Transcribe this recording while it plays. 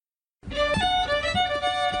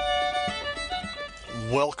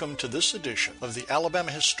Welcome to this edition of the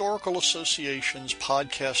Alabama Historical Association's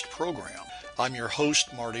podcast program. I'm your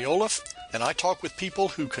host, Marty Olaf, and I talk with people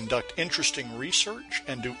who conduct interesting research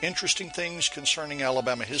and do interesting things concerning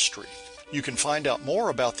Alabama history. You can find out more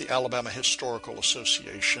about the Alabama Historical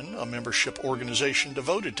Association, a membership organization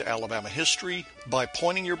devoted to Alabama history, by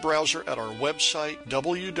pointing your browser at our website,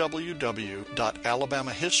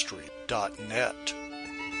 www.alabamahistory.net.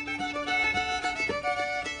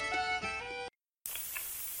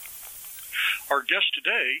 Our guest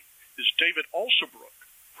today is David Alsobrook,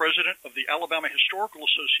 President of the Alabama Historical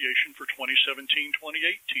Association for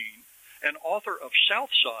 2017-2018 and author of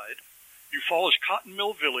Southside, Eufaula's Cotton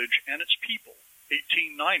Mill Village and Its People,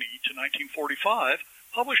 1890 to 1945,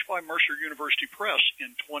 published by Mercer University Press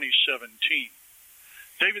in 2017.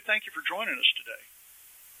 David, thank you for joining us today.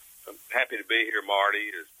 I'm happy to be here, Marty.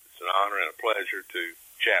 It's an honor and a pleasure to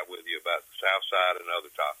chat with you about the Southside and other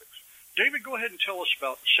topics. David, go ahead and tell us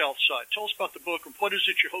about Southside. Tell us about the book and what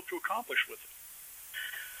is it you hope to accomplish with it?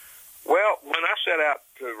 Well, when I set out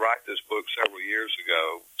to write this book several years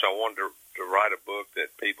ago, so I wanted to write a book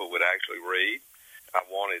that people would actually read. I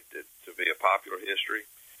wanted it to be a popular history.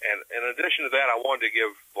 And in addition to that, I wanted to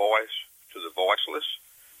give voice to the voiceless,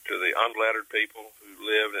 to the unlettered people who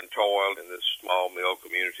lived and toiled in this small mill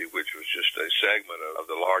community, which was just a segment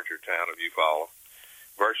of the larger town of Eufaula.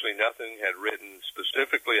 Virtually nothing had written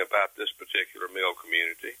specifically about this particular mill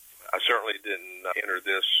community. I certainly didn't enter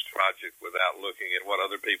this project without looking at what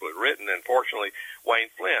other people had written, and fortunately,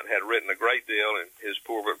 Wayne Flint had written a great deal in his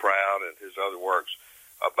Poor But Proud and his other works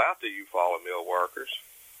about the Eufaula mill workers,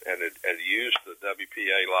 and had used the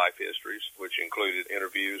WPA life histories, which included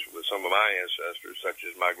interviews with some of my ancestors, such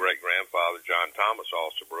as my great-grandfather, John Thomas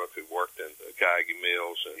Alsobrook, who worked in the Cayuga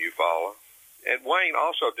Mills in Eufaula. And Wayne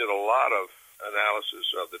also did a lot of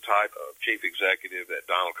analysis of the type of chief executive that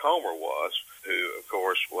Donald Comer was, who, of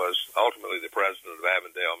course, was ultimately the president of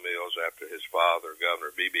Avondale Mills after his father,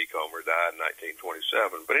 Governor B.B. Comer, died in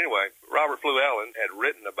 1927. But anyway, Robert Fluellen had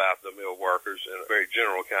written about the mill workers in a very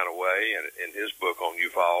general kind of way in his book on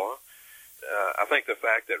Eufaula. I think the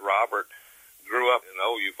fact that Robert grew up in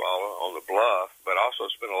old Eufaula on the bluff, but also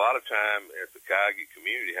spent a lot of time at the Cayuga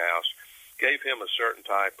Community House, gave him a certain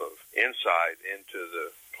type of insight into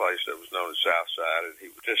the place that was known as Southside, and he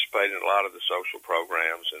participated in a lot of the social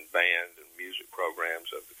programs and band and music programs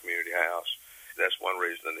of the community house. That's one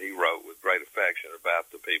reason that he wrote with great affection about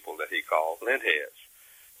the people that he called lintheads.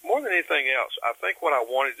 More than anything else, I think what I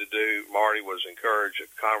wanted to do, Marty, was encourage a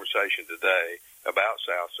conversation today about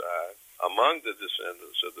Southside among the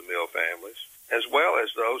descendants of the mill families, as well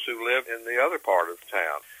as those who live in the other part of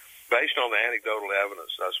town. Based on the anecdotal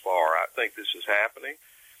evidence thus far, I think this is happening.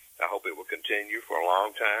 I hope it will continue for a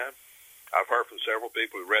long time. I've heard from several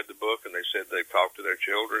people who read the book, and they said they've talked to their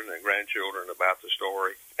children and grandchildren about the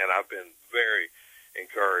story, and I've been very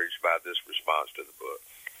encouraged by this response to the book.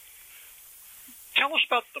 Tell us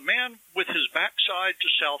about the man with his backside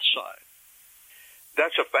to Southside.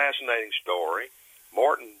 That's a fascinating story.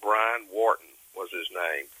 Morton Bryan Wharton was his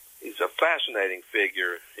name. He's a fascinating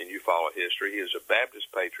figure in Eufaula history. He is a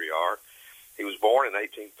Baptist patriarch. He was born in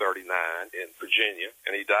 1839 in Virginia,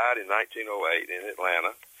 and he died in 1908 in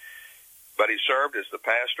Atlanta. But he served as the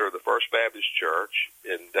pastor of the First Baptist Church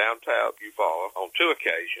in downtown Eufaula on two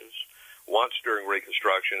occasions, once during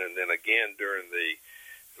Reconstruction and then again during the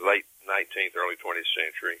late 19th, early 20th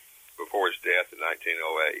century, before his death in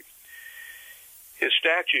 1908. His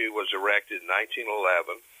statue was erected in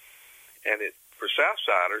 1911, and for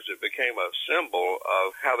Southsiders, it became a symbol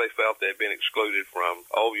of how they felt they had been excluded from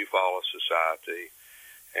old Eufaula society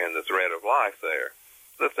and the thread of life there.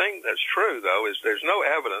 The thing that's true, though, is there's no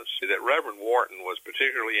evidence that Reverend Wharton was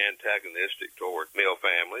particularly antagonistic toward mill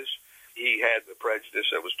families. He had the prejudice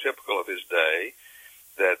that was typical of his day,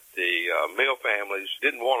 that the mill families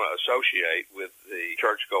didn't want to associate with the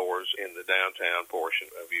churchgoers in the downtown portion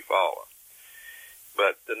of Eufaula.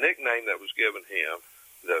 But the nickname that was given him,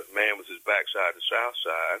 the man with his backside to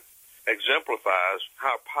Southside, exemplifies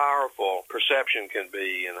how powerful perception can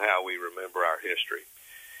be in how we remember our history.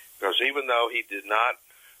 Because even though he did not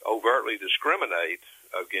overtly discriminate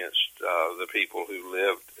against the people who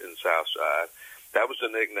lived in Southside, that was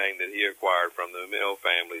the nickname that he acquired from the mill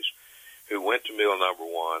families who went to mill number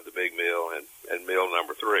 1, the big mill, and mill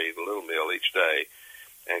number 3, the little mill, each day,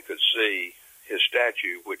 and could see his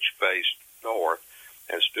statue, which faced north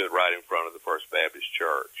and stood right in front of the First Baptist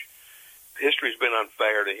Church. History's been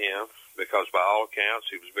unfair to him because by all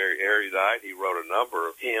accounts he was very erudite. He wrote a number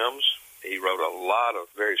of hymns. He wrote a lot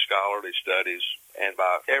of very scholarly studies, and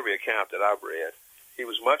by every account that I've read, he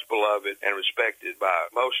was much beloved and respected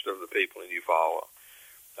by most of the people in Eufaula.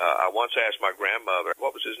 I once asked my grandmother,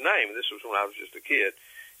 what was his name? And this was when I was just a kid.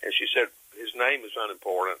 And she said, his name is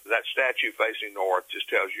unimportant. That statue facing north just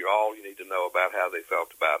tells you all you need to know about how they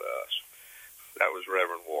felt about us. That was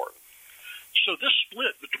Reverend Wharton. So this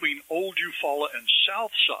split between Old Eufaula and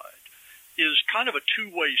South Side is kind of a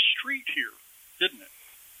two-way street here, isn't it?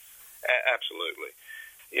 Absolutely.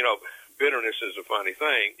 You know, bitterness is a funny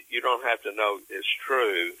thing. You don't have to know it's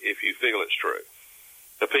true if you feel it's true.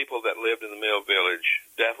 The people that lived in the Mill Village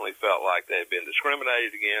definitely felt like they had been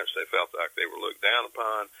discriminated against. They felt like they were looked down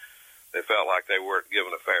upon. They felt like they weren't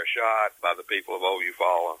given a fair shot by the people of Old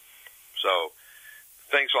Eufaula. So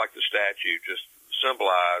things like the statue just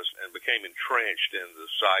symbolized and became entrenched in the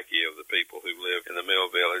psyche of the people who lived in the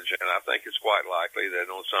Mill Village. And I think it's quite likely that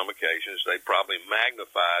on some occasions they probably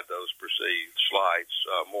magnified those perceived slights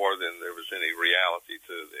more than there was any reality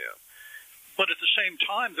to them. But at the same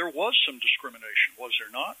time, there was some discrimination, was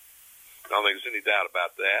there not? I don't think there's any doubt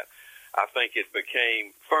about that. I think it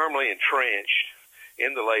became firmly entrenched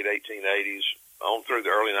in the late 1880s on through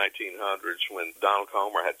the early 1900s when Donald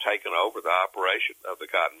Comer had taken over the operation of the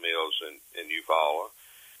cotton mills in Eufaula.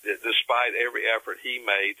 Despite every effort he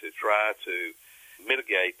made to try to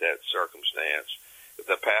mitigate that circumstance,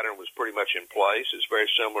 the pattern was pretty much in place. It's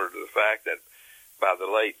very similar to the fact that by the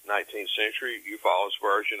late 19th century, Eufaula's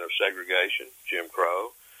version of segregation, Jim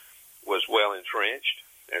Crow, was well entrenched.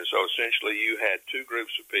 And so essentially you had two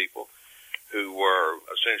groups of people who were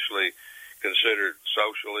essentially considered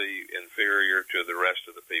socially inferior to the rest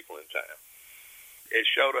of the people in town. It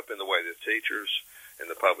showed up in the way the teachers in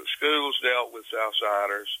the public schools dealt with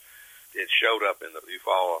Southsiders. It showed up in the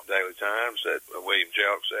Eufaula Daily Times that William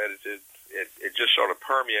Jelks edited. It just sort of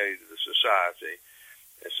permeated the society.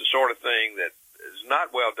 It's the sort of thing that is not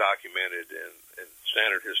well documented in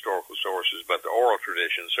standard historical sources, but the oral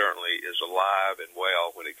tradition certainly is alive and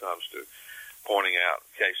well when it comes to pointing out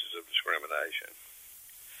cases of discrimination.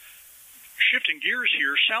 Shifting gears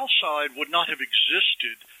here, Southside would not have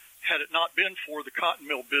existed had it not been for the cotton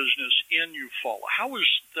mill business in Eufaula. How was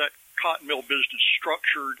that cotton mill business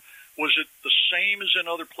structured? Was it the same as in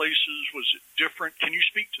other places? Was it different? Can you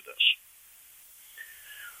speak to this?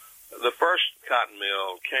 The first cotton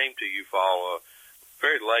mill came to Eufaula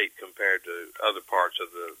very late compared to other parts of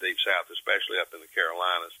the Deep South, especially up in the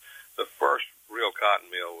Carolinas. The first real cotton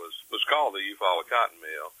mill was called the Eufaula Cotton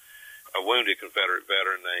Mill. A wounded Confederate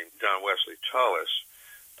veteran named John Wesley Tullis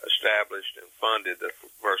established and funded the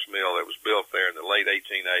first mill that was built there in the late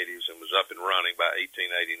 1880s and was up and running by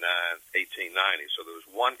 1889, 1890. So there was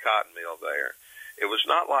one cotton mill there. It was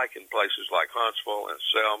not like in places like Huntsville and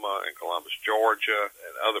Selma and Columbus, Georgia,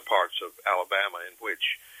 and other parts of Alabama in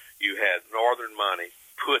which you had northern money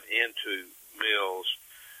put into mills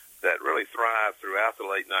that really thrived throughout the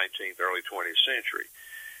late 19th, early 20th century.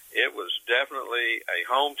 It was definitely a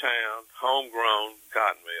hometown, homegrown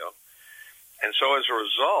cotton mill. And so as a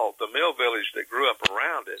result, the mill village that grew up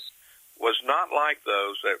around it was not like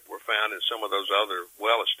those that were found in some of those other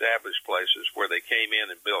well-established places where they came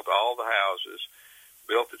in and built all the houses,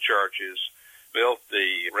 built the churches, built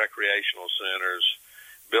the recreational centers,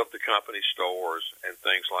 built the company stores and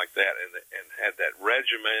things like that, and had that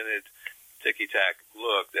regimented ticky-tack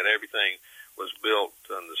look that everything was built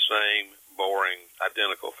in the same boring,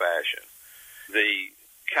 identical fashion. The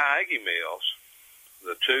Cayuga mills,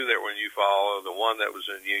 the two that were in Eufaula, the one that was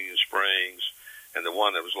in Union Springs, and the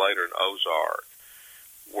one that was later in Ozark,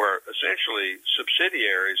 were essentially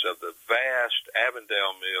subsidiaries of the vast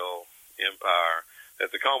Avondale Mill empire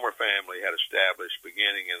that the Comer family had established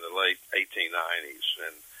beginning in the late 1890s.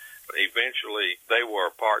 And eventually they were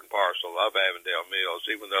part and parcel of Avondale Mills,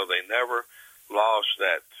 even though they never lost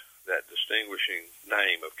that distinguishing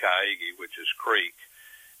name of Cayuga, which is Creek,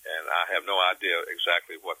 and I have no idea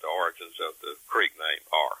exactly what the origins of the Creek name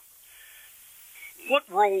are. What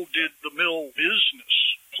role did the mill business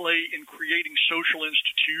play in creating social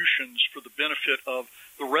institutions for the benefit of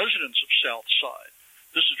the residents of Southside?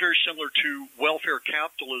 This is very similar to welfare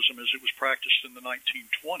capitalism as it was practiced in the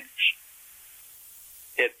 1920s.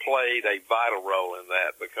 It played a vital role in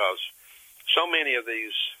that because so many of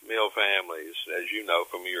these mill families, as you know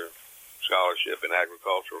from your scholarship in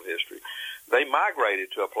agricultural history, they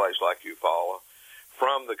migrated to a place like Eufaula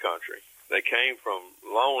from the country. They came from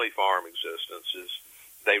lonely farm existences.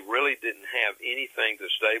 They really didn't have anything to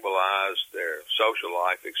stabilize their social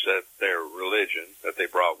life except their religion that they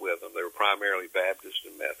brought with them. They were primarily Baptist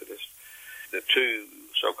and Methodist. The two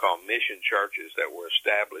so-called mission churches that were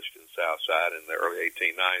established in Southside in the early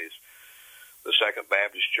 1890s, the Second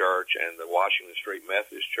Baptist Church and the Washington Street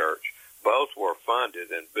Methodist Church, both were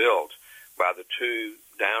funded and built by the two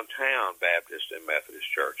downtown Baptist and Methodist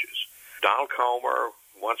churches. Donald Comer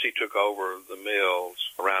once he took over the mills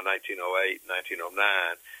around 1908,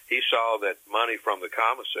 1909, he saw that money from the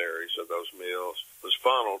commissaries of those mills was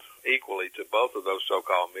funneled equally to both of those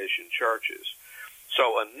so-called mission churches.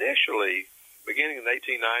 So initially, beginning in the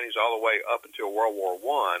 1890s all the way up until World War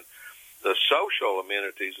I, the social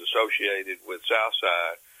amenities associated with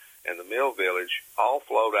Southside and the Mill Village all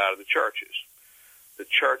flowed out of the churches. The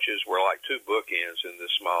churches were like two bookends in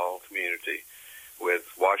this small community, with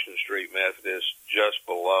Washington Street Methodist just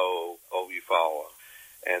below Old Eufaula,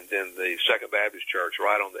 and then the Second Baptist Church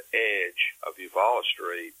right on the edge of Eufaula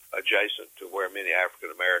Street, adjacent to where many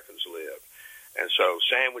African Americans lived. And so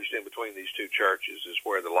sandwiched in between these two churches is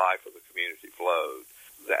where the life of the community flowed.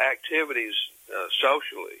 The activities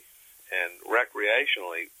socially and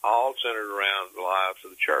recreationally all centered around the lives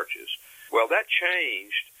of the churches. Well, that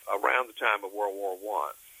changed around the time of World War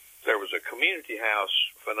I. There was a community house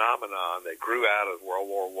phenomenon that grew out of World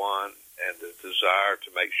War I and the desire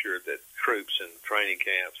to make sure that troops in training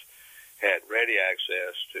camps had ready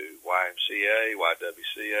access to YMCA,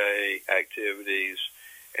 YWCA activities,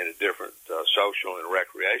 and different social and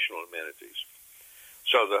recreational amenities.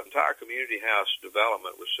 So the entire community house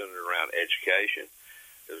development was centered around education.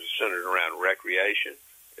 It was centered around recreation.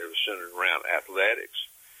 It was centered around athletics.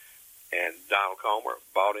 And Donald Comer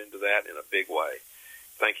bought into that in a big way.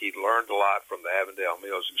 I think he learned a lot from the Avondale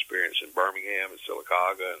Mills experience in Birmingham and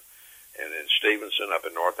Sylacauga and in Stevenson up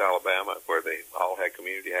in North Alabama, where they all had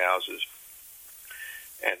community houses.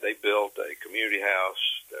 And they built a community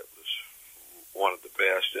house that was one of the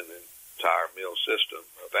best in the entire mill system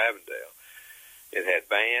of Avondale. It had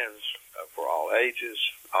bands for all ages,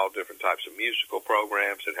 all different types of musical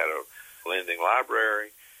programs. It had a lending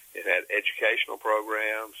library. It had educational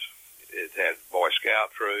programs. It had Boy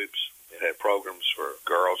Scout troops. It had programs for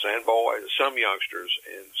girls and boys. Some youngsters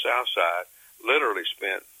in Southside literally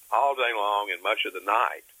spent all day long and much of the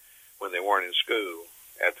night when they weren't in school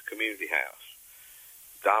at the community house.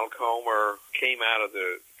 Donald Comer came out of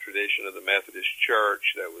the tradition of the Methodist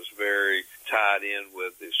Church that was very tied in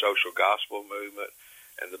with the social gospel movement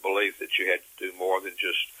and the belief that you had to do more than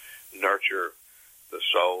just nurture the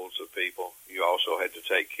souls of people. You also had to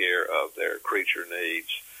take care of their creature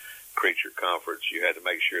needs, creature comforts. You had to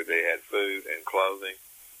make sure they had food and clothing.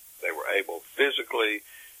 They were able physically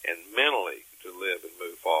and mentally to live and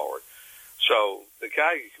move forward. So the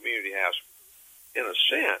Cuyahoga Community House, in a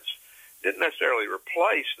sense, didn't necessarily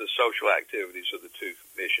replace the social activities of the two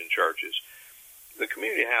mission churches. The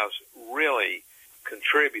community house really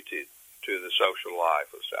contributed to the social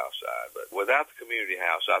life of Southside. But without the community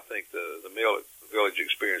house, I think the Mill Village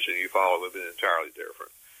experience in Eufaula would have been entirely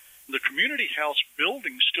different. The community house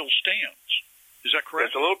building still stands. Is that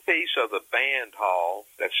correct? There's a little piece of the band hall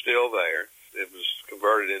that's still there. It was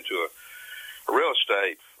converted into a real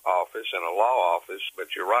estate office and a law office,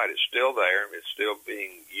 but you're right, it's still there. It's still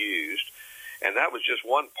being used. And that was just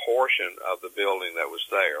one portion of the building that was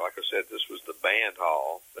there. Like I said, this was the band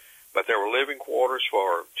hall. But there were living quarters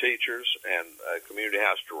for teachers and a community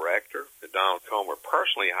house director that Donald Comer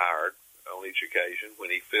personally hired on each occasion when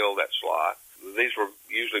he filled that slot. These were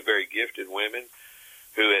usually very gifted women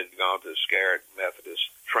who had gone to Scarrett Methodist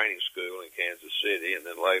Training School in Kansas City and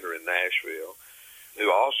then later in Nashville, who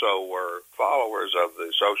also were followers of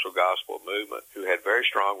the social gospel movement, who had very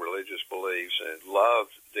strong religious beliefs and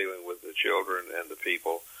loved dealing with the children and the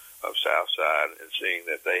people of Southside and seeing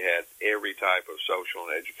that they had every type of social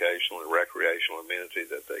and educational and recreational amenity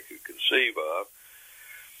that they could conceive of.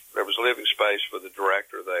 There was living space for the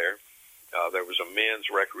director there. There was a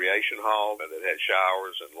men's recreation hall that had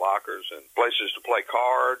showers and lockers and places to play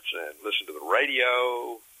cards and listen to the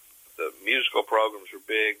radio. The musical programs were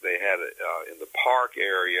big. They had in the park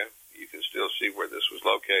area, you can still see where this was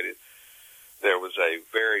located, there was a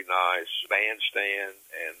very nice bandstand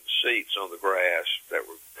and seats on the grass that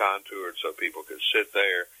were contoured so people could sit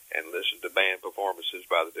there and listen to band performances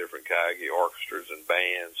by the different Cuyahoga orchestras and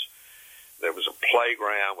bands. There was a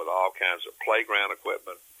playground with all kinds of playground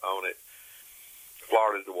equipment on it.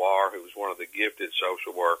 Florida Dewar, who was one of the gifted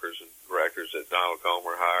social workers and directors that Donald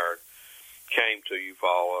Comer hired, came to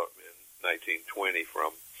Eufaula in 1920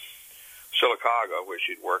 from Sylacauga, where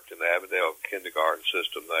she'd worked in the Avondale kindergarten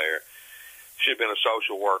system there. She'd been a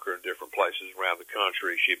social worker in different places around the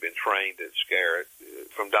country. She'd been trained at Scarrett.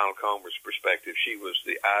 From Donald Comer's perspective, she was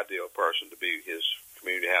the ideal person to be his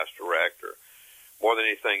community house director. More than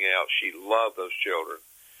anything else, she loved those children.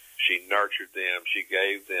 She nurtured them. She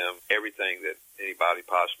gave them everything that anybody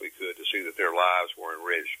possibly could to see that their lives were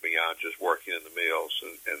enriched beyond just working in the mills.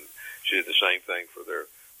 And she did the same thing for their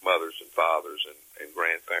mothers and fathers and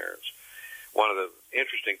grandparents. One of the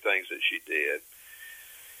interesting things that she did,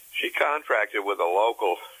 She contracted with a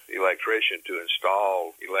local electrician to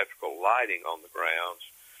install electrical lighting on the grounds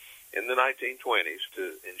in the 1920s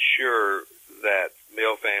to ensure that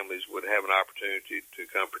mill families would have an opportunity to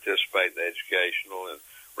come participate in the educational and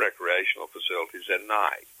recreational facilities at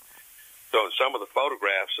night. So in some of the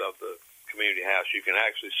photographs of the community house, you can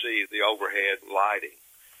actually see the overhead lighting.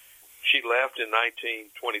 She left in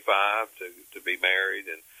 1925 to be married,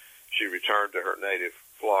 and she returned to her native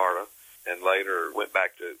Florida and later went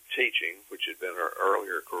back to teaching, which had been her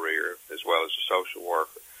earlier career, as well as a social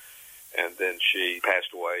worker. And then she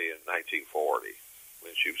passed away in 1940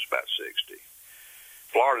 when she was about 60.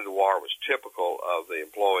 Florida Noir was typical of the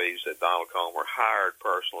employees that Donald Comer hired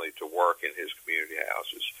personally to work in his community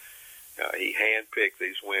houses. He handpicked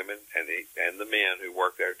these women and the men who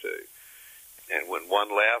worked there too. And when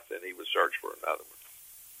one left, then he would search for another one.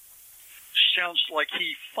 Sounds like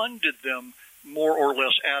he funded them more or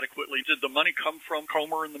less adequately. Did the money come from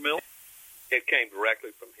Comer and the mill? It came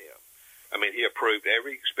directly from him. I mean, he approved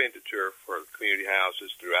every expenditure for the community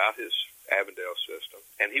houses throughout his Avondale system,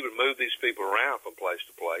 and he would move these people around from place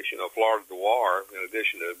to place. You know, Florida Noir, in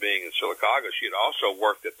addition to being in Sylacauga, she had also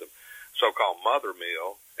worked at the so-called Mother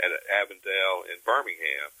Mill at Avondale in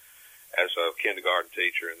Birmingham as a kindergarten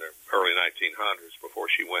teacher in the early 1900s before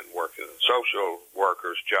she went and worked in a social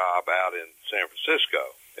worker's job out in San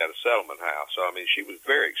Francisco at a settlement house. So, I mean, she was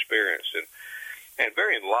very experienced and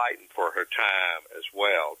very enlightened for her time as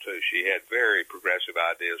well, too. She had very progressive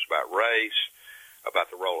ideas about race,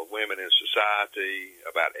 about the role of women in society,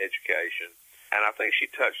 about education, and I think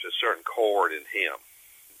she touched a certain chord in him.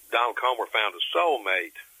 Donald Comer found a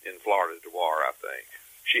soulmate in Florida Noir, I think.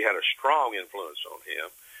 She had a strong influence on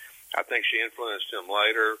him. I think she influenced him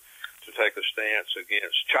later to take a stance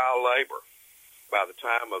against child labor. By the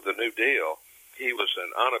time of the New Deal, he was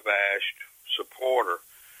an unabashed supporter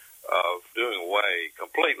of doing away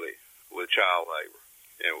completely with child labor,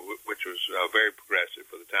 which was very progressive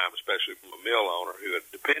for the time, especially from a mill owner who had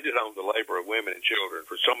depended on the labor of women and children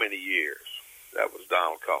for so many years. That was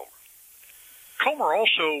Donald Comer. Comer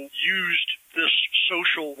also used this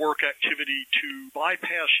social work activity to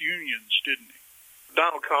bypass unions, didn't he?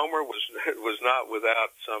 Donald Comer was not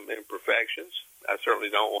without some imperfections. I certainly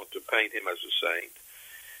don't want to paint him as a saint.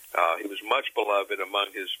 He was much beloved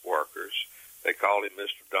among his workers. They called him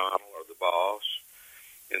Mr. Donald or the boss.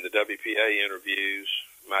 In the WPA interviews,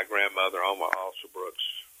 my grandmother, Oma Alsabrook's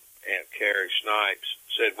Aunt Carrie Snipes,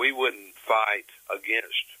 said we wouldn't fight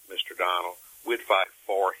against Mr. Donald. We'd fight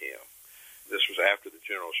for him. This was after the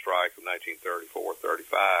general strike of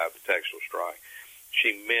 1934-35, the textile strike.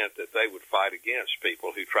 She meant that they would fight against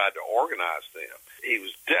people who tried to organize them. He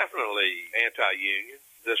was definitely anti-union.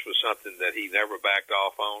 This was something that he never backed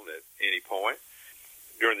off on at any point.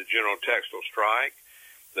 During the general textile strike,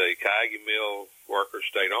 the Kaiga Mill workers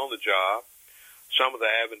stayed on the job. Some of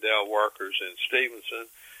the Avondale workers in Stevenson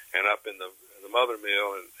and up in the Mother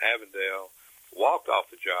Mill in Avondale walked off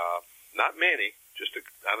the job. Not many,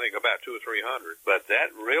 I think about 200 or 300. But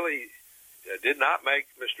that really did not make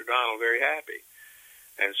Mr. Donald very happy.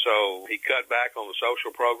 And so he cut back on the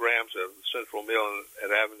social programs of the Central Mill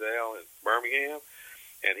at Avondale in Birmingham,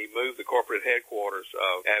 and he moved the corporate headquarters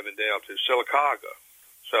of Avondale to Sylacauga.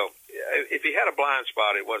 So if he had a blind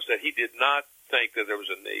spot, it was that he did not think that there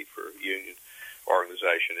was a need for union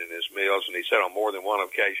organization in his mills. And he said on more than one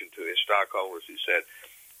occasion to his stockholders, he said,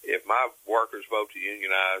 if my workers vote to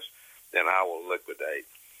unionize, then I will liquidate.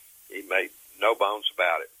 He made no bones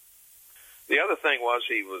about it. The other thing was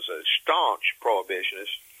he was a staunch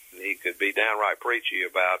prohibitionist. He could be downright preachy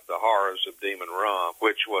about the horrors of demon rum,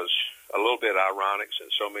 which was a little bit ironic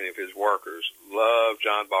since so many of his workers loved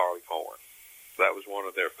John Barleycorn. That was one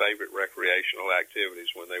of their favorite recreational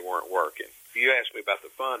activities when they weren't working. You asked me about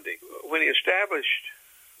the funding. When he established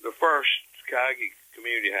the first Kaiga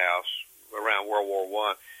Community House around World War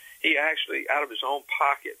I, he actually, out of his own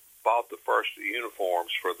pocket, bought the first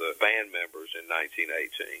uniforms for the band members in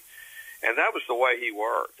 1918. And that was the way he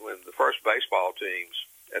worked. When the first baseball teams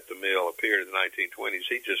at the mill appeared in the 1920s,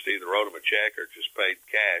 he just either wrote them a check or just paid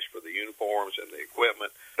cash for the uniforms and the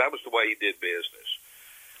equipment. That was the way he did business.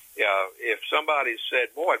 If somebody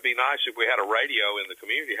said, boy, it'd be nice if we had a radio in the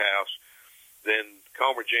community house, then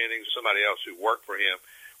Comer Jennings, somebody else who worked for him,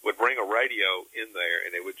 would bring a radio in there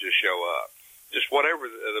and it would just show up. Just whatever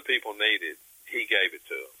the people needed, he gave it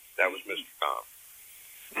to them. That was Mr. Comer.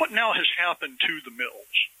 What now has happened to the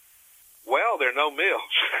mills? Well, there are no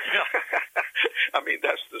mills. I mean,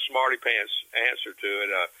 that's the smarty pants answer to it.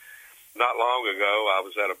 Not long ago, I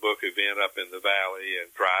was at a book event up in the valley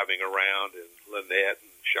and driving around in Lynette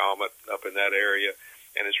and Shawmut up in that area,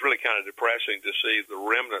 And it's really kind of depressing to see the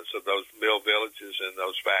remnants of those mill villages and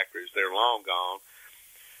those factories. They're long gone.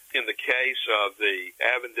 In the case of the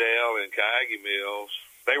Avondale and Cayuga mills,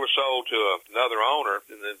 they were sold to another owner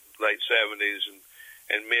in the late 70s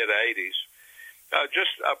and mid-80s.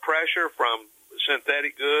 Just a pressure from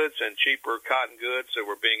synthetic goods and cheaper cotton goods that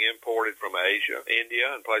were being imported from Asia, India,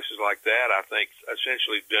 and places like that, I think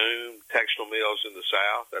essentially doomed textile mills in the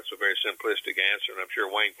South. That's a very simplistic answer, and I'm sure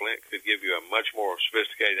Wayne Flint could give you a much more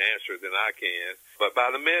sophisticated answer than I can. But by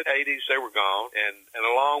the mid-'80s, they were gone, and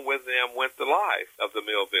along with them went the life of the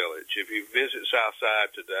mill village. If you visit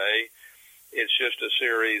Southside today, it's just a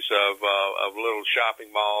series of little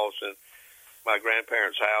shopping malls, and my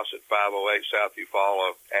grandparents' house at 508 South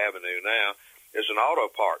Eufaula Avenue now is an auto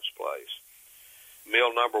parts place.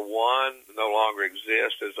 Mill number 1 no longer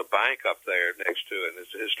exists. There's a bank up there next to it.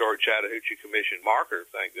 It's a historic Chattahoochee Commission marker,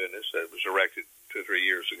 thank goodness, that was erected 2 or 3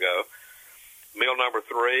 years ago. Mill number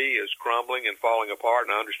 3 is crumbling and falling apart,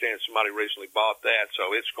 and I understand somebody recently bought that,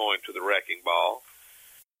 so it's going to the wrecking ball.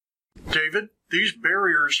 David, these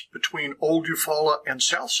barriers between Old Eufaula and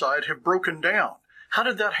Southside have broken down. How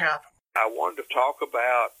did that happen? I wanted to talk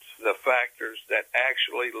about the factors that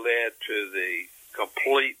actually led to the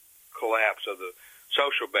complete collapse of the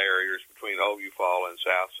social barriers between Old Eufaula and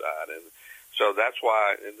Southside. And so that's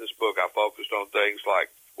why in this book I focused on things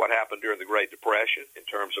like what happened during the Great Depression in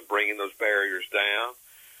terms of bringing those barriers down,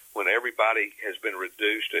 when everybody has been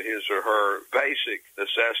reduced to his or her basic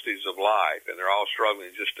necessities of life, and they're all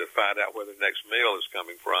struggling just to find out where the next meal is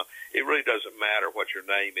coming from. It really doesn't matter what your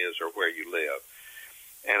name is or where you live.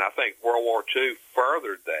 And I think World War II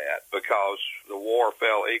furthered that because the war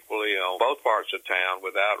fell equally on both parts of town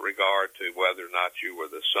without regard to whether or not you were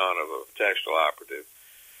the son of a textile operative.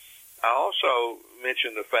 I also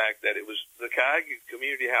mentioned the fact that it was the Cayuga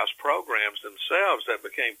Community House programs themselves that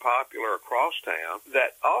became popular across town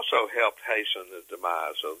that also helped hasten the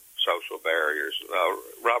demise of social barriers.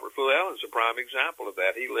 Robert Llewellyn is a prime example of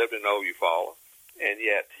that. He lived in Old Eufaula, and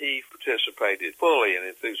yet he participated fully and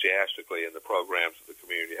enthusiastically in the programs of the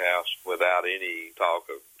community house without any talk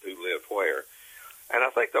of who lived where. And I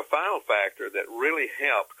think the final factor that really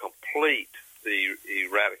helped complete the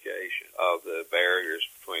eradication of the barriers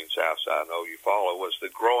between Southside and Old Eufaula was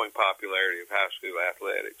the growing popularity of high school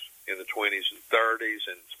athletics in the 20s and 30s,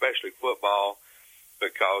 and especially football,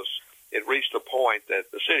 because it reached a point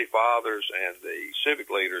that the city fathers and the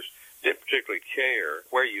civic leaders didn't particularly care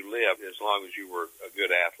where you lived as long as you were a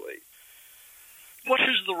good athlete. What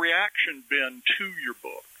has the reaction been to your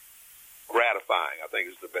book? Gratifying, I think,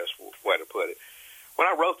 is the best way to put it. When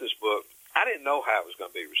I wrote this book, I didn't know how it was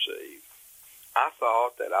going to be received. I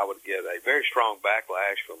thought that I would get a very strong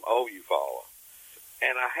backlash from Old Eufaula,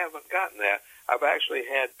 and I haven't gotten that. I've actually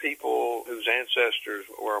had people whose ancestors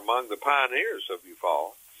were among the pioneers of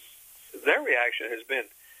Eufaula. Their reaction has been,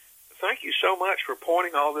 thank you so much for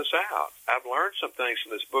pointing all this out. I've learned some things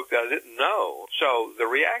from this book that I didn't know. So the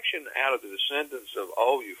reaction out of the descendants of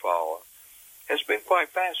Old Eufaula has been quite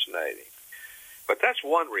fascinating. But that's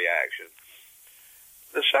one reaction.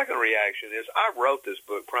 The second reaction is I wrote this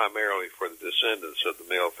book primarily for the descendants of the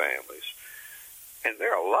mill families. And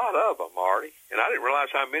there are a lot of them, Marty. And I didn't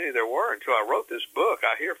realize how many there were until I wrote this book.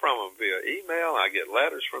 I hear from them via email. I get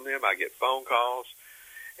letters from them. I get phone calls.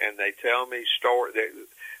 And they tell me stories.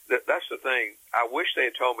 That's the thing. I wish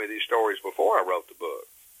they had told me these stories before I wrote the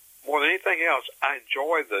book. More than anything else, I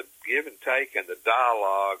enjoy the give and take and the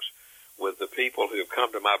dialogues with the people who have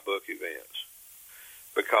come to my book events.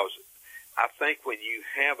 Because I think when you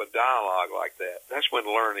have a dialogue like that, that's when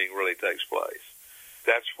learning really takes place.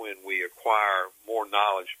 That's when we acquire more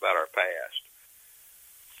knowledge about our past.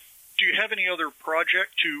 Do you have any other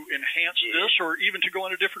project to enhance this or even to go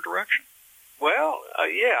in a different direction? Well,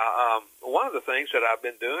 one of the things that I've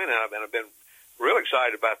been doing, and I've been real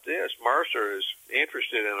excited about this, Mercer is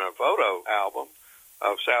interested in a photo album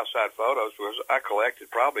of Southside photos, because I collected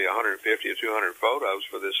probably 150 or 200 photos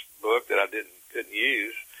for this book that I couldn't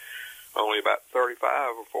use. Only about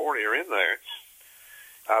 35 or 40 are in there.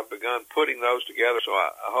 I've begun putting those together, so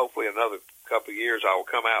hopefully another couple of years I will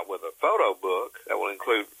come out with a photo book that will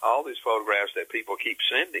include all these photographs that people keep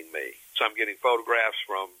sending me. So I'm getting photographs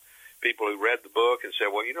from people who read the book and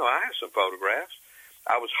said, well, I have some photographs.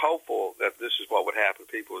 I was hopeful that this is what would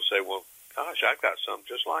happen. People would say, well, gosh, I've got some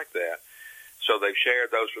just like that. So they've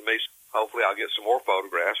shared those with me. Hopefully I'll get some more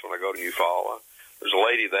photographs when I go to Eufaula. There's a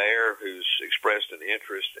lady there who's expressed an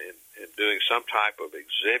interest in doing some type of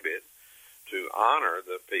exhibit to honor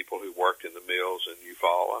the people who worked in the mills in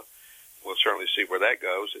Eufaula. We'll certainly see where that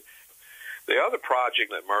goes. The other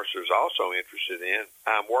project that Mercer is also interested in,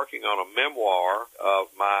 I'm working on a memoir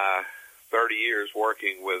of my 30 years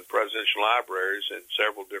working with presidential libraries and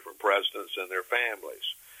several different presidents and their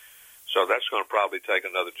families. So that's going to probably take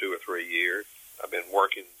another 2 or 3 years. I've been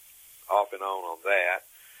working off and on that.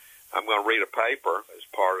 I'm going to read a paper as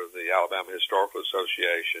part of the Alabama Historical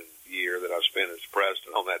Association year that I spent as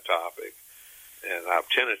president on that topic, and I've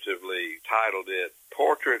tentatively titled it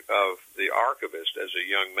Portrait of the Archivist as a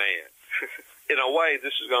Young Man. In a way,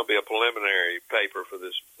 this is going to be a preliminary paper for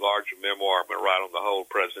this larger memoir I'm going to write on the whole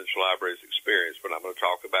Presidential Library's experience, but I'm going to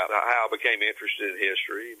talk about how I became interested in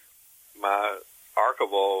history. My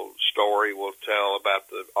archival story will tell about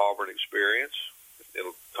the Auburn experience.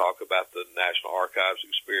 It'll talk about the National Archives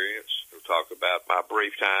experience. It'll talk about my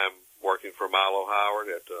brief time working for Milo Howard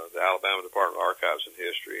at the Alabama Department of Archives and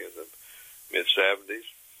History in the mid-'70s,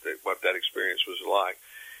 what that experience was like.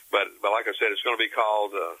 But like I said, it's going to be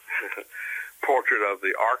called Portrait of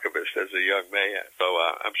the Archivist as a Young Man. So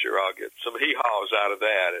I'm sure I'll get some hee-haws out of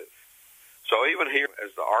that. So even here,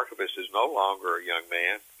 as the archivist is no longer a young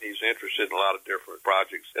man, he's interested in a lot of different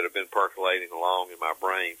projects that have been percolating along in my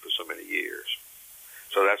brain for so many years.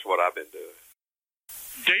 So that's what I've been doing.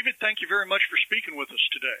 David, thank you very much for speaking with us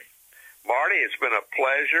today. Marty, it's been a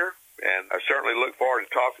pleasure, and I certainly look forward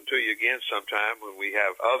to talking to you again sometime when we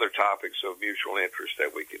have other topics of mutual interest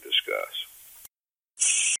that we can discuss.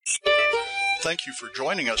 Thank you for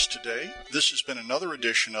joining us today. This has been another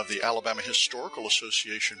edition of the Alabama Historical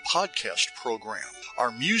Association podcast program.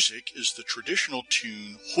 Our music is the traditional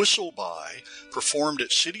tune Whistle By, performed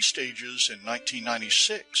at City Stages in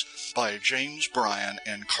 1996 by James Bryan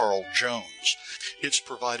and Carl Jones. It's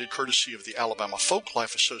provided courtesy of the Alabama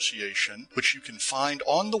Folklife Association, which you can find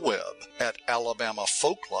on the web at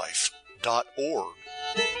alabamafolklife.org.